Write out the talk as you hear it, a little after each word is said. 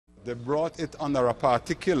They brought it under a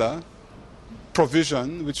particular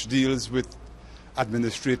provision which deals with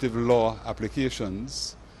administrative law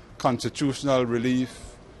applications, constitutional relief,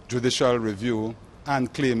 judicial review,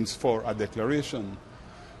 and claims for a declaration.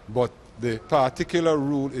 But the particular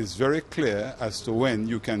rule is very clear as to when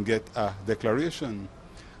you can get a declaration.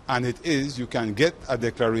 And it is you can get a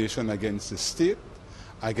declaration against the state,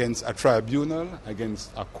 against a tribunal,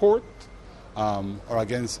 against a court, or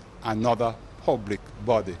against another public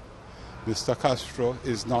body. Mr. Castro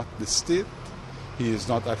is not the state, he is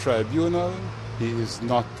not a tribunal, he is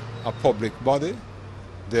not a public body.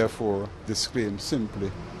 Therefore, this claim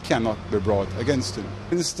simply cannot be brought against him.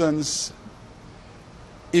 For instance,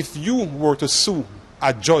 if you were to sue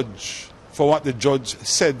a judge for what the judge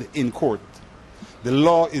said in court, the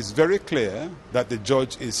law is very clear that the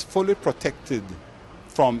judge is fully protected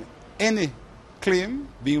from any claim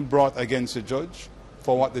being brought against the judge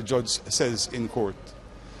for what the judge says in court.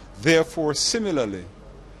 Therefore, similarly,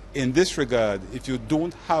 in this regard, if you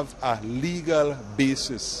don't have a legal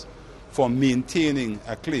basis for maintaining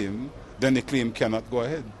a claim, then the claim cannot go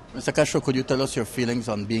ahead. Mr. Castro, could you tell us your feelings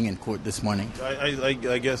on being in court this morning?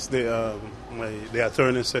 I guess the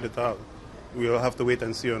attorney said it out. We'll have to wait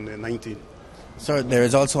and see on the 19th. Sir, there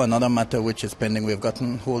is also another matter which is pending. We've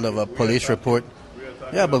gotten hold of a police report.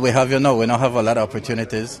 Yeah, but we have you now. We now have a lot of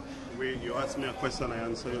opportunities. You asked me a question, I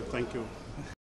answered it. Thank you.